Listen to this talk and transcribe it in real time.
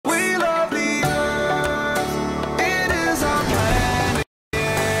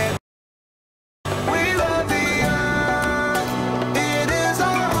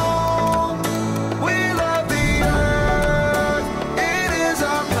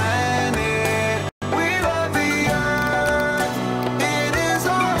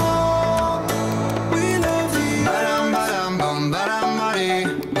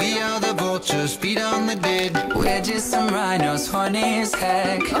I know it's funny as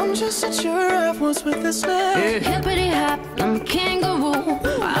heck. I'm just a giraffe once with this neck. Hippity hop, I'm a kangaroo.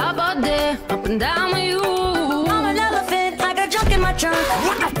 I hop out there, up and down with you. I'm an elephant, I got junk in my trunk.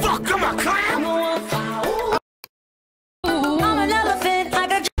 What the fuck? I'm a clown. I'm an elephant, I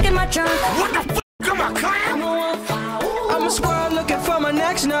got junk in my trunk. What the fuck? I'm a clown. I'm a squirrel looking for my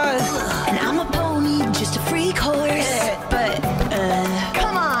next nut. And I'm a pony, just a freak horse. But,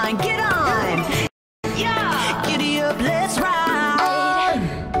 come on, get on. Yeah, Giddy up, let's ride.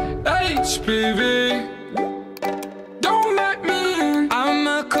 HPV, don't let me in. I'm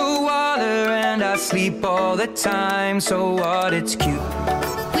a koala and I sleep all the time. So what? It's cute.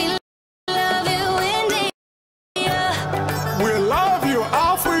 we love you, India. We love you,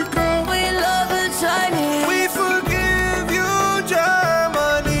 Africa. We love the tiny. We forgive you,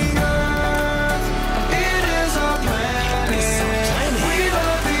 Germany. It is our planet. We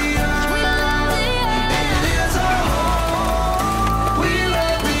love the earth. We love the It is our home. We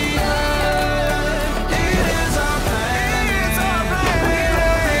love the earth. It is our planet. We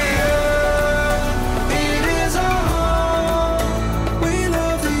love the earth. It is our home. We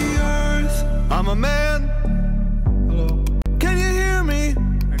love the earth. I'm a man. Hello. Can you hear me?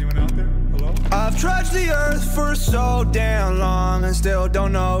 Anyone out there? Hello? I've trudged the earth for so damn long and still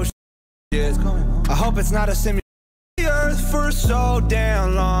don't know shit. I hope it's not a simulation. The earth for so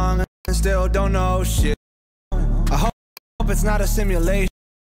damn long and still don't know shit. I hope it's not a simulation.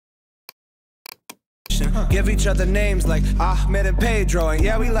 Give each other names like Ahmed and Pedro. And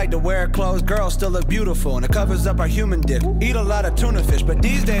yeah, we like to wear clothes. Girls still look beautiful and it covers up our human dick. Eat a lot of tuna fish, but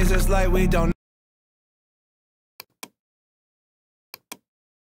these days it's like we don't.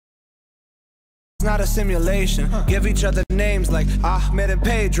 It's not a simulation. Give each other names like Ahmed and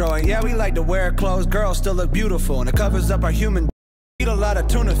Pedro. And yeah, we like to wear clothes. Girls still look beautiful and it covers up our human. Eat a lot of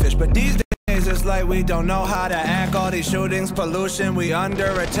tuna fish, but these days it's like we don't know how to act. All these shootings, pollution, we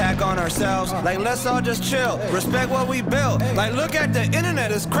under attack on ourselves. Like, let's all just chill, respect what we built. Like, look at the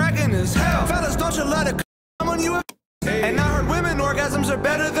internet, it's cracking as hell. Fellas, don't you let it come on you. And I heard women orgasms are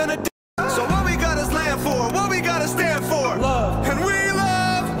better than a d. So what we gotta stand for? What we gotta stand for? Love. And we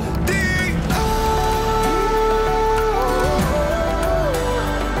love the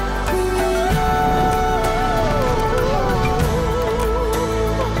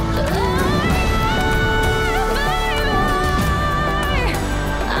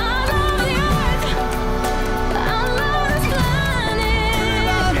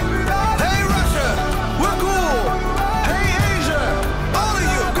Hey Russia, we're cool. Hey Asia, all of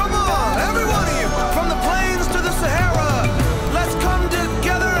you, come on, every one of you, from the plains to the Sahara, let's come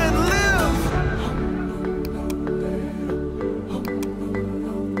together and live.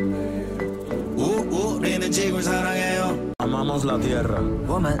 Amamos la tierra.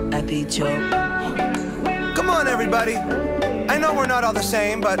 Woman, I beat you. Come on, everybody. I know we're not all the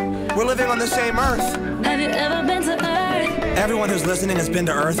same, but we're living on the same Earth. Have you ever been to Earth? Everyone who's listening has been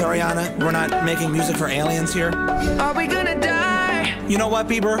to Earth, Ariana. We're not making music for aliens here. Are we gonna die? You know what,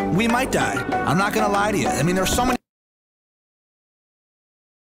 Bieber? We might die. I'm not gonna lie to you. I mean, there's so many.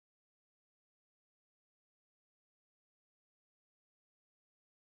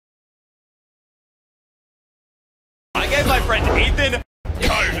 I gave my friend Ethan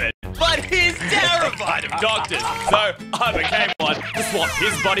COVID, but he's terrified of doctors. So I became one to swap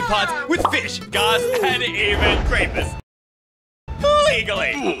his body parts with fish, gas, and even creepers.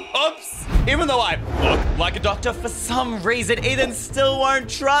 Legally. Oops. Even though I look like a doctor, for some reason, Ethan still won't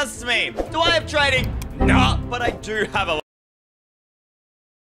trust me. Do I have training? Nah, but I do have a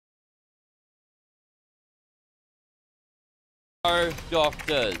No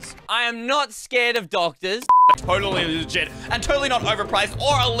doctors. I am not scared of doctors. Totally legit and totally not overpriced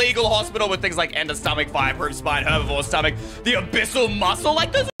or a legal hospital with things like endostomach, fireproof spine, herbivore stomach, the abyssal muscle.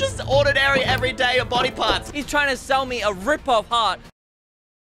 Like, those are just ordinary, everyday body parts. He's trying to sell me a rip-off heart.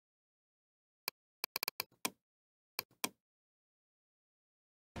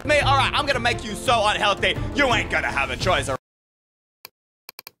 Me, all right, I'm gonna make you so unhealthy, you ain't gonna have a choice.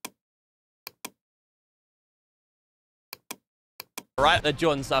 Right? That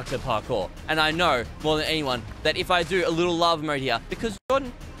Jordan sucks at parkour. And I know, more than anyone, that if I do a little love mode here, because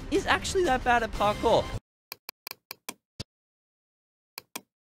Jordan is actually that bad at parkour.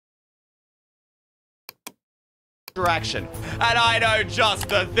 Interaction. And I know just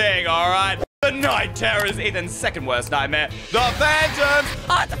the thing, all right? The night terrors, Ethan's second worst nightmare. The Phantoms!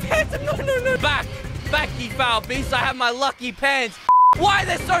 Ah, the Phantom! No, no, no! Back! Back, ye foul beast! I have my lucky pants! Why are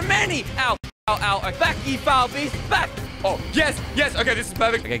there so many? Ow! Ow, ow! Back, ye foul beast! Back! Oh, yes, yes, okay, this is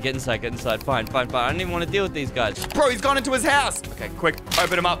perfect. Okay, get inside, get inside. Fine, fine, fine. I don't even want to deal with these guys. Bro, he's gone into his house. Okay, quick,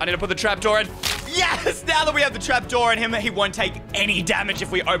 open him up. I need to put the trapdoor in. Yes! Now that we have the trapdoor in him, he won't take any damage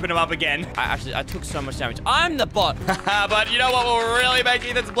if we open him up again. I took so much damage. I'm the bot. But you know what will really make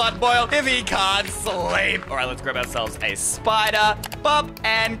Ethan's blood boil? If he can't sleep. All right, let's grab ourselves a spider, bop,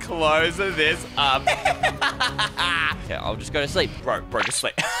 and close this up. Okay, I'll just go to sleep. Bro, just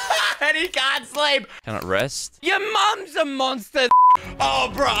sleep. And he can't sleep. Can it rest? Your mum's a monster.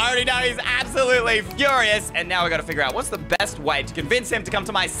 Oh, bro, I already know he's absolutely furious. And now we got to figure out what's the best way to convince him to come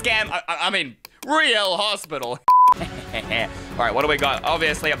to my scam. I mean, real hospital. All right, what do we got?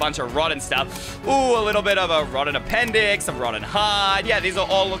 Obviously, a bunch of rotten stuff. Ooh, a little bit of a rotten appendix, some rotten heart. Yeah, these are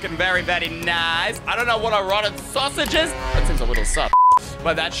all looking very, very nice. I don't know what a rotten sausage is. That seems a little sus.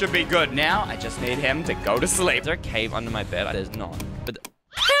 But that should be good. Now, I just need him to go to sleep. Is there a cave under my bed? There's not. But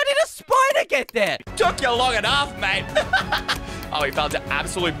how did a spider get there? Took you long enough, mate. Oh, he fell to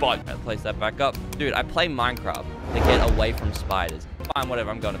absolute bot. I'll place that back up. Dude, I play Minecraft to get away from spiders. Fine, whatever,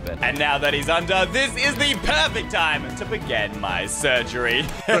 I'm going to bed. And now that he's under, this is the perfect time to begin my surgery.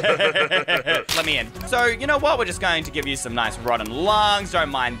 Let me in. So, you know what? We're just going to give you some nice rotten lungs. Don't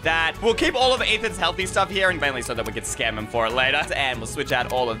mind that. We'll keep all of Ethan's healthy stuff here, and mainly so that we can scam him for it later. And we'll switch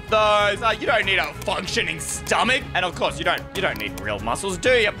out all of those. You don't need a functioning stomach. And of course, you don't need real muscles,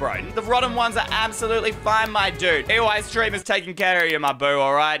 do you, bro? The rotten ones are absolutely fine, my dude. EY Stream is taking care of you, my boo,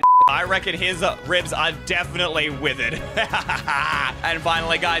 all right? I reckon his ribs are definitely withered. And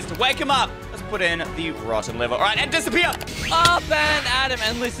finally, guys, to wake him up, let's put in the rotten liver. All right, and disappear. Up and Adam,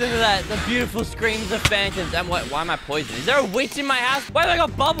 and listen to that. The beautiful screams of phantoms. And why am I poisoned? Is there a witch in my house? Why have I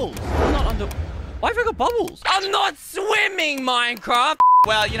got bubbles? I'm not under... Why have I got bubbles? I'm not swimming, Minecraft.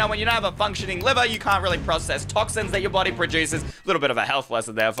 Well, you know, when you don't have a functioning liver, you can't really process toxins that your body produces. A little bit of a health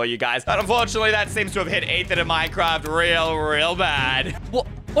lesson there for you guys. But unfortunately, that seems to have hit Ethan in Minecraft real bad.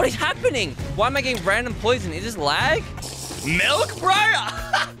 What is happening? Why am I getting random poison? Is this lag? Milk, bro?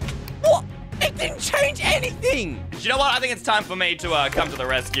 What? It didn't change anything. You know what? I think it's time for me to come to the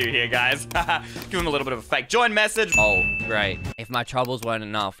rescue here, guys. Give him a little bit of a fake join message. Oh, great. If my troubles weren't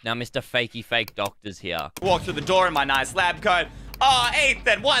enough, now Mr. Fakey Fake Doctor's here. Walk through the door in my nice lab coat. Oh,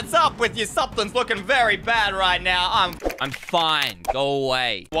 Ethan, what's up with you? Something's looking very bad right now. I'm fine. Go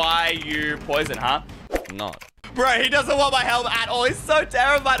away. Why you poison, huh? I'm not. Bro, he doesn't want my help at all. He's so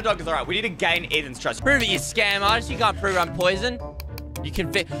terrified of doctors. All right, we need to gain Ethan's trust. Prove it, you scam artist. You can't prove I'm poison. You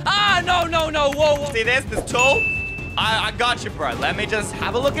can fit. Ah, no. Whoa. See this tool? I got you, bro. Let me just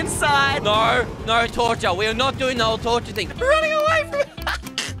have a look inside. No torture. We are not doing the whole torture thing. We're running away from it.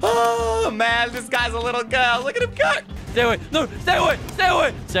 Oh, man, this guy's a little girl. Look at him go. Stay away. No, stay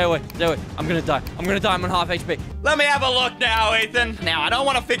away. I'm gonna die. I'm on half HP. Let me have a look now, Ethan. Now, I don't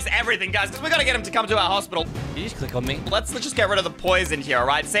want to fix everything, guys, because we got to get him to come to our hospital. You just click on me. Let's just get rid of the poison here, all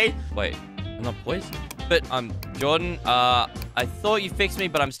right? See? Wait, I'm not poisoned. But Jordan, I thought you fixed me,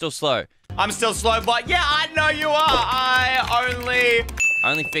 but I'm still slow. I'm still slow, but yeah, I know you are. I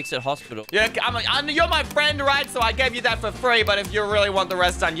only fix at hospital. Yeah, you're my friend, right? So I gave you that for free, but if you really want the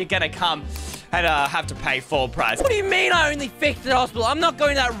rest done, you're gonna come and have to pay full price. What do you mean I only fixed at hospital? I'm not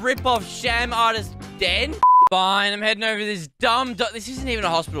going to that rip-off sham artist den. Fine, I'm heading over to this dumb... This isn't even a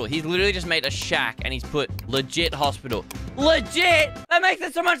hospital. He's literally just made a shack, and he's put legit hospital. Legit? That makes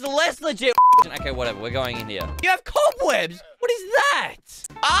it so much less legit. Okay, whatever. We're going in here. You have cobwebs? What is that?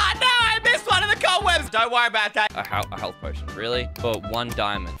 Ah, no, I missed one of the cobwebs. Don't worry about that. A health potion, really? For 1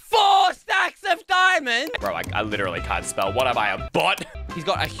 diamond. 4 stacks of diamonds? Bro, I literally can't spell. What am I, a bot? He's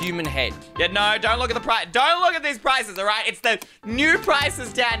got a human head. Yeah, no, don't look at the price. Don't look at these prices, all right? It's the new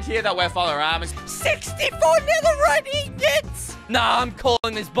prices down here that we're following around. 64 netherite ingots! Nah, I'm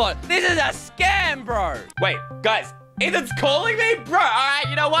calling this bot. This is a scam, bro. Wait, guys. Ethan's calling me? Bro, all right,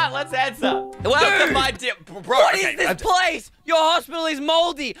 you know what? Let's answer. Welcome, my dear... Bro, what is this place? Your hospital is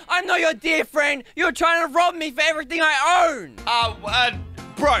moldy. I'm not your dear friend. You're trying to rob me for everything I own.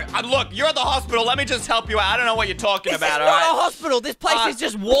 Bro, look, you're at the hospital. Let me just help you out. I don't know what you're talking about, all right? This is not a hospital. This place is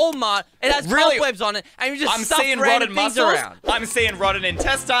just Walmart. It has cobwebs on it, and you just stuff random things around. I'm seeing rotten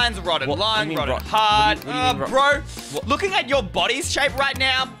intestines, rotten lung, rotten heart. Bro, looking at your body's shape right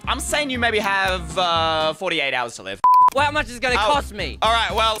now, I'm saying you maybe have 48 hours to live. Well, how much is it going to cost me? All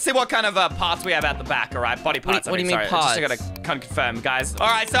right, well, see what kind of parts we have at the back, all right? Body parts. What do you mean parts? Just gotta confirm, guys. All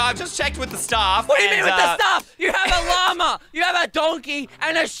right, so I've just checked with the staff. What do you mean with the staff? You have a llama, you have a donkey,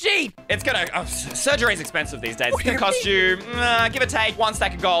 and a sheep. It's gonna... surgery's expensive these days. It's gonna cost you, give or take, 1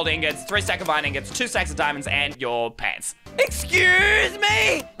 stack of gold ingots, 3 stack of iron ingots, 2 stacks of diamonds, and your pants. Excuse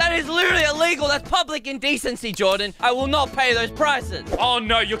me? That is literally illegal. That's public indecency, Jordan. I will not pay those prices. Oh,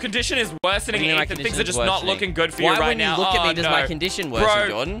 no, your condition is worsening, Ethan. Things are just not looking good for you right now. now. Look at me. Does my condition worsen,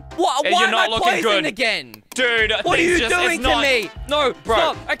 Jordan? What? Why am I poisoned again? Dude, what are you doing to me? No, bro.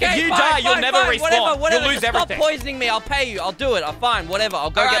 Stop. Okay, if you fine, die, fine, you'll never fine, respawn. Whatever. You'll lose everything. Stop poisoning me. I'll pay you. I'll do it. I'm fine. Whatever. I'll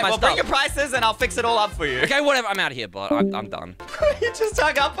go get my stuff. Bring your prices and I'll fix it all up for you. Okay, whatever. I'm out of here, bud. I'm done. You just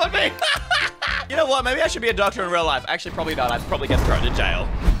hung up on me. You know what? Maybe I should be a doctor in real life. Actually, probably not. I'd probably get thrown to jail.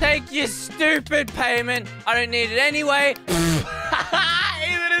 Take your stupid payment. I don't need it anyway.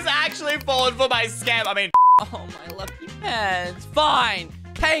 Ethan is actually falling for my scam. I mean, oh, my lucky pants. Fine.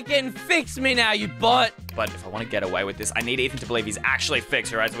 Take it and fix me now, you bot. But if I want to get away with this, I need Ethan to believe he's actually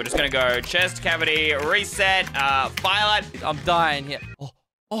fixed, all right? So we're just going to go chest cavity, reset, firelight. I'm dying here.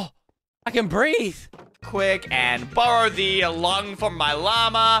 Oh, I can breathe. Quick, and borrow the lung from my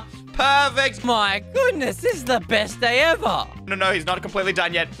llama. Perfect. My goodness, this is the best day ever. No, he's not completely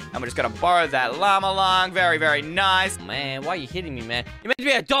done yet. And we're just going to borrow that llama lung. Very, very nice. Man, why are you hitting me, man? You're meant to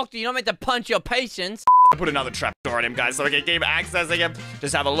be a doctor. You're not meant to punch your patients. Put another trapdoor on him, guys, so we can keep accessing him.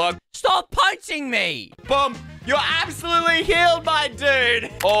 Just have a look. Stop punching me. Boom. You're absolutely healed, my dude.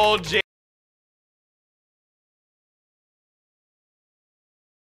 All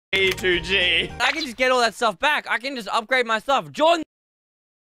G2G. I can just get all that stuff back. I can just upgrade my stuff. Jordan.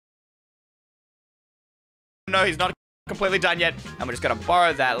 No, he's not completely done yet. And we're just going to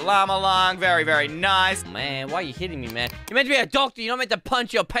borrow that llama lung. Very, very nice. Man, why are you hitting me, man? You're meant to be a doctor. You're not meant to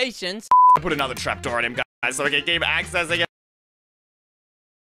punch your patients. Put another trapdoor on him, guys, so we can keep accessing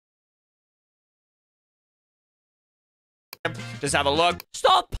him. Just have a look.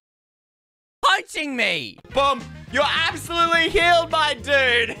 Stop punching me. Boom. You're absolutely healed, my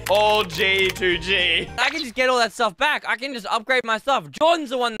dude. All G2G. I can just get all that stuff back. I can just upgrade my stuff.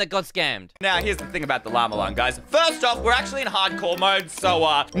 Jordan's the one that got scammed. Now, here's the thing about the llama lung, guys. First off, we're actually in hardcore mode,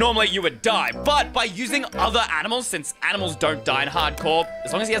 so normally you would die. But by using other animals, since animals don't die in hardcore,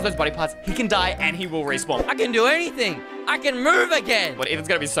 as long as he has those body parts, he can die and he will respawn. I can do anything. I can move again. But Ethan's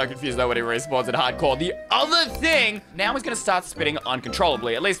gonna be so confused though when he respawns in hardcore. The other thing, now he's gonna start spitting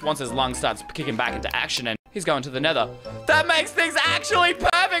uncontrollably, at least once his lung starts kicking back into action and he's going to the nether. That makes things actually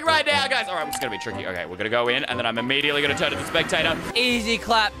perfect right now, guys. All right, it's gonna be tricky. Okay, we're gonna go in and then I'm immediately gonna turn to the spectator. Easy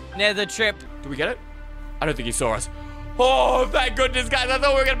clap, nether trip. Did we get it? I don't think he saw us. Oh, thank goodness, guys. I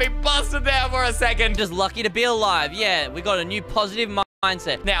thought we were gonna be busted there for a second. Just lucky to be alive. Yeah, we got a new positive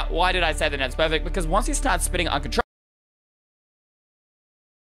mindset. Now, why did I say the net's perfect? Because once he starts spitting uncontrollably,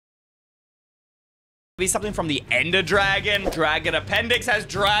 be something from the Ender Dragon. Dragon Appendix has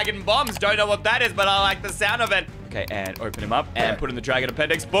dragon bombs. Don't know what that is, but I like the sound of it. Okay, and open him up and put in the Dragon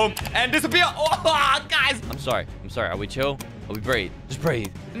Appendix. Boom, and disappear. Oh, guys. I'm sorry. Are we chill? Are we breathe? Just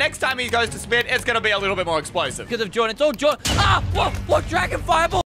breathe. Next time he goes to spit, it's gonna be a little bit more explosive. Because of Jordan. It's all Jordan. Ah, what? Dragon Fireball?